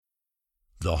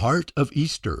The Heart of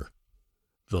Easter,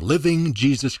 The Living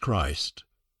Jesus Christ,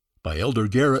 by Elder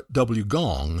Garrett W.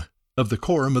 Gong of the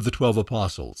Quorum of the 12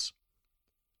 Apostles.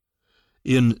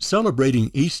 In celebrating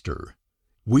Easter,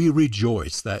 we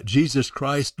rejoice that Jesus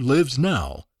Christ lives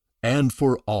now and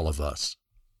for all of us.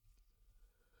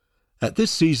 At this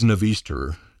season of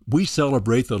Easter, we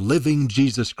celebrate the living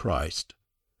Jesus Christ.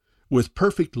 With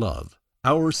perfect love,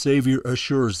 our Savior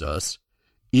assures us,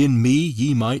 "In me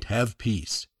ye might have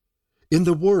peace. In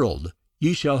the world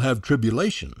ye shall have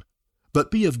tribulation,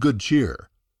 but be of good cheer.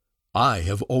 I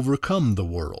have overcome the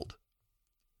world."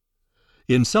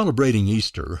 In celebrating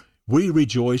Easter, we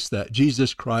rejoice that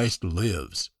Jesus Christ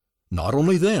lives, not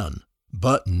only then,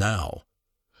 but now.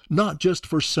 Not just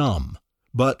for some,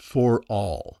 but for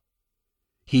all.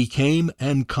 He came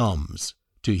and comes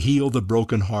to heal the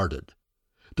brokenhearted,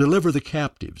 deliver the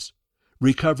captives,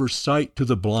 recover sight to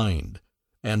the blind,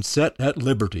 and set at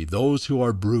liberty those who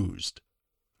are bruised.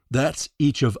 That's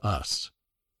each of us.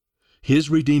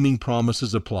 His redeeming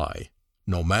promises apply,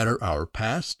 no matter our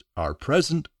past, our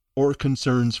present, or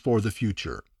concerns for the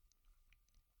future.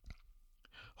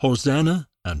 Hosanna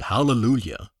and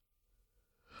Hallelujah!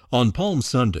 On Palm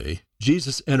Sunday,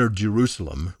 Jesus entered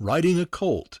Jerusalem riding a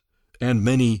colt, and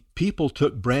many people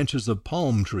took branches of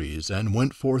palm trees and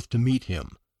went forth to meet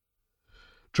him.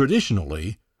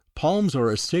 Traditionally, palms are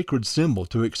a sacred symbol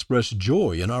to express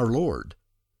joy in our Lord.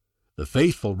 The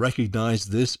faithful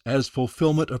recognized this as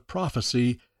fulfillment of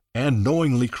prophecy and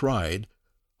knowingly cried,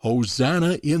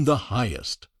 "Hosanna in the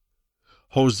highest."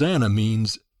 Hosanna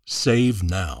means save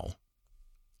now.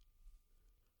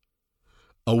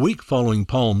 A week following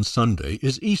Palm Sunday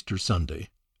is Easter Sunday.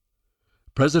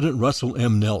 President Russell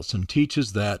M. Nelson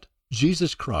teaches that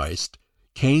Jesus Christ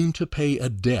came to pay a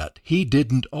debt he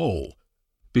didn't owe,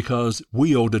 because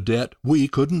we owed a debt we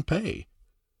couldn't pay.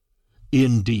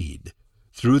 Indeed,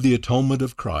 through the atonement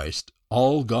of Christ,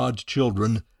 all God's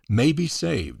children may be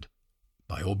saved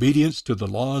by obedience to the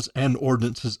laws and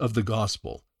ordinances of the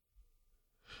gospel.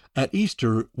 At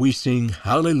Easter, we sing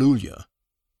Hallelujah.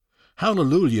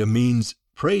 Hallelujah means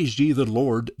praise ye the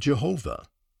Lord Jehovah.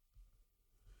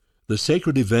 The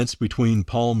sacred events between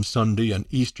Palm Sunday and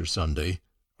Easter Sunday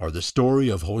are the story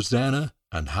of Hosanna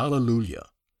and Hallelujah.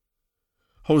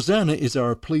 Hosanna is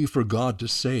our plea for God to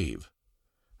save.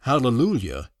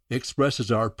 Hallelujah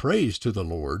expresses our praise to the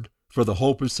Lord for the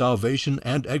hope of salvation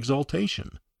and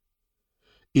exaltation.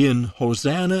 In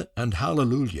Hosanna and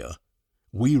Hallelujah,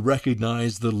 we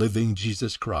recognize the living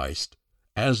Jesus Christ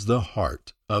as the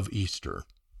heart of Easter.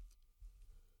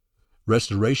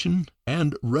 Restoration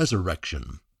and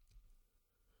Resurrection.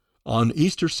 On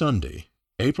Easter Sunday,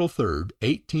 April 3,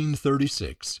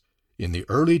 1836, in the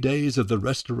early days of the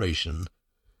Restoration,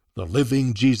 the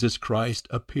living Jesus Christ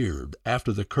appeared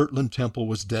after the Kirtland Temple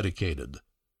was dedicated.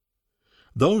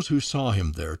 Those who saw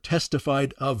him there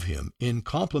testified of him in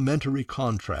complementary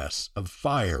contrasts of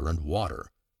fire and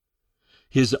water.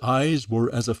 His eyes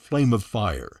were as a flame of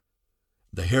fire.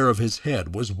 The hair of his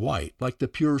head was white like the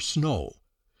pure snow.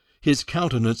 His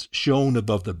countenance shone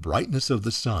above the brightness of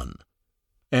the sun,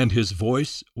 and his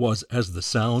voice was as the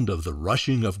sound of the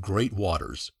rushing of great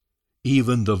waters,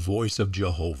 even the voice of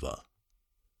Jehovah.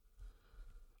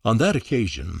 On that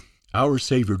occasion, our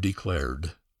Savior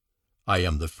declared, "I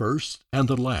am the first and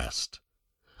the last.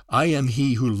 I am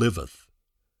he who liveth.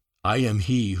 I am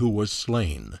he who was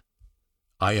slain.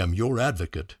 I am your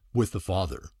advocate with the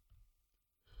Father."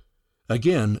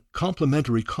 Again,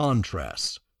 complementary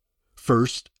contrasts.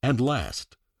 First and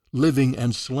last, living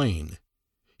and slain.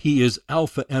 He is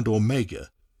Alpha and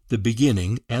Omega, the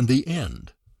beginning and the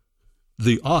end,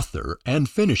 the author and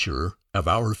finisher of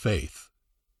our faith.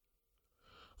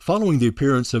 Following the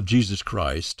appearance of Jesus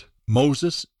Christ,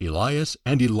 Moses, Elias,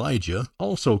 and Elijah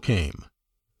also came.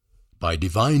 By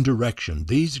divine direction,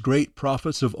 these great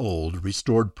prophets of old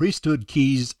restored priesthood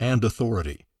keys and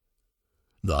authority.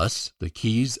 Thus, the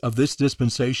keys of this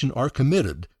dispensation are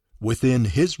committed within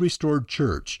his restored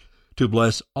church to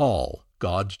bless all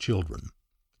God's children.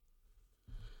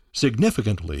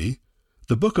 Significantly,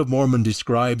 the Book of Mormon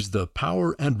describes the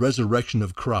power and resurrection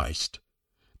of Christ,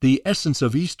 the essence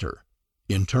of Easter,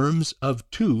 in terms of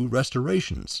two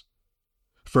restorations.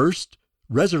 First,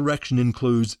 resurrection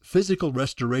includes physical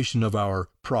restoration of our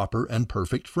proper and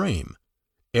perfect frame,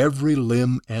 every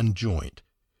limb and joint,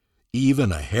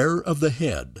 even a hair of the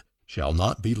head shall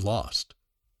not be lost.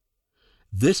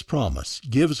 This promise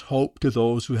gives hope to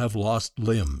those who have lost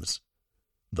limbs,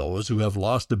 those who have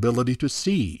lost ability to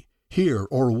see, hear,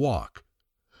 or walk,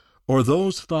 or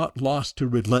those thought lost to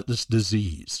relentless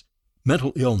disease,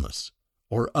 mental illness,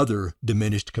 or other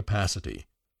diminished capacity.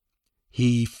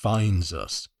 He finds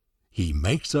us. He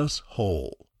makes us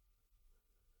whole.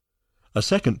 A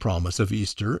second promise of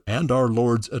Easter and our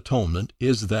Lord's atonement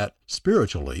is that,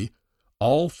 spiritually,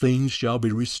 all things shall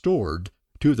be restored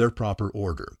to their proper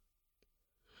order.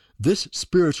 This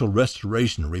spiritual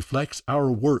restoration reflects our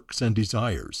works and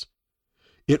desires.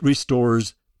 It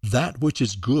restores that which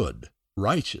is good,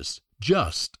 righteous,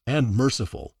 just, and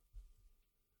merciful.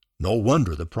 No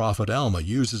wonder the prophet Alma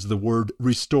uses the word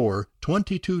restore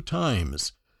 22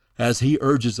 times as he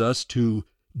urges us to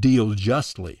deal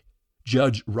justly,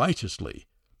 judge righteously,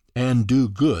 and do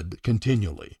good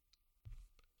continually.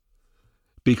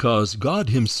 Because God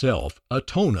himself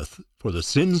atoneth for the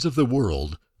sins of the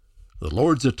world, the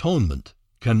Lord's atonement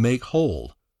can make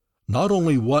whole not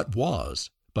only what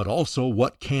was, but also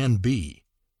what can be.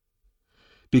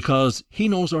 Because he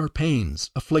knows our pains,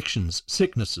 afflictions,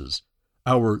 sicknesses,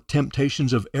 our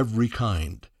temptations of every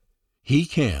kind, he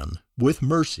can, with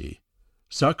mercy,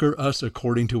 succor us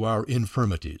according to our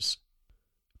infirmities.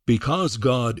 Because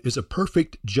God is a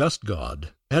perfect, just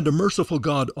God, and a merciful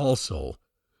God also,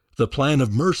 the plan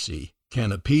of mercy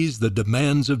can appease the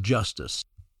demands of justice.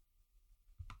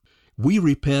 We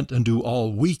repent and do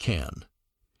all we can.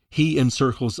 He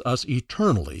encircles us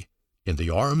eternally in the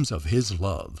arms of his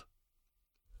love.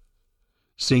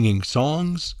 Singing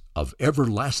songs of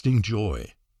everlasting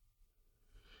joy.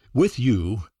 With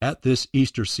you, at this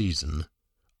Easter season,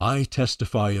 I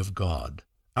testify of God,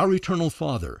 our eternal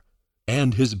Father,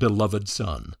 and his beloved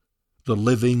Son, the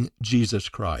living Jesus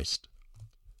Christ.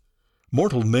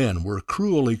 Mortal men were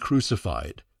cruelly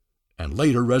crucified and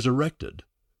later resurrected,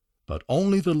 but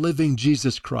only the living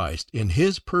Jesus Christ in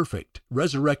his perfect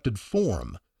resurrected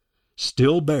form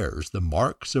still bears the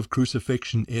marks of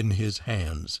crucifixion in his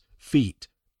hands, feet,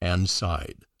 and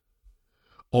side.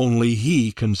 Only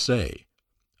he can say,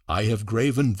 I have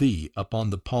graven thee upon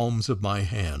the palms of my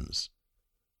hands.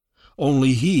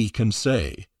 Only he can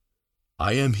say,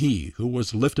 I am he who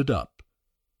was lifted up.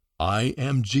 I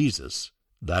am Jesus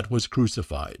that was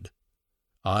crucified.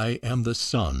 I am the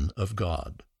Son of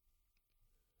God.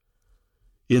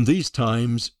 In these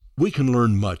times, we can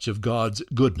learn much of God's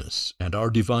goodness and our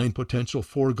divine potential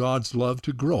for God's love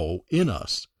to grow in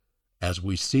us as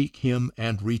we seek him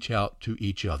and reach out to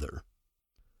each other.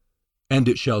 And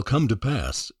it shall come to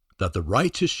pass that the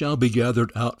righteous shall be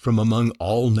gathered out from among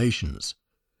all nations,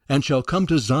 and shall come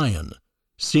to Zion,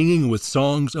 singing with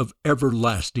songs of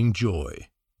everlasting joy.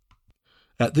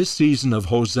 At this season of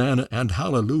Hosanna and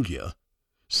Hallelujah,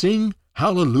 sing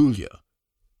Hallelujah,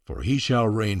 for he shall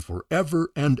reign forever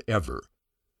and ever.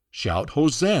 Shout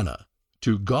Hosanna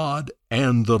to God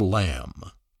and the Lamb.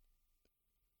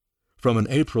 From an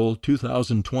April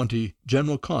 2020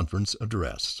 General Conference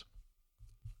Address.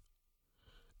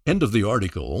 End of the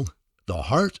article, The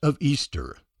Heart of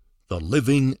Easter, the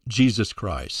Living Jesus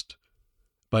Christ,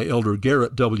 by Elder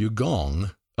Garrett W.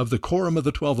 Gong of the Quorum of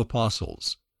the 12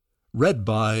 Apostles, read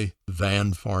by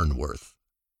Van Farnworth.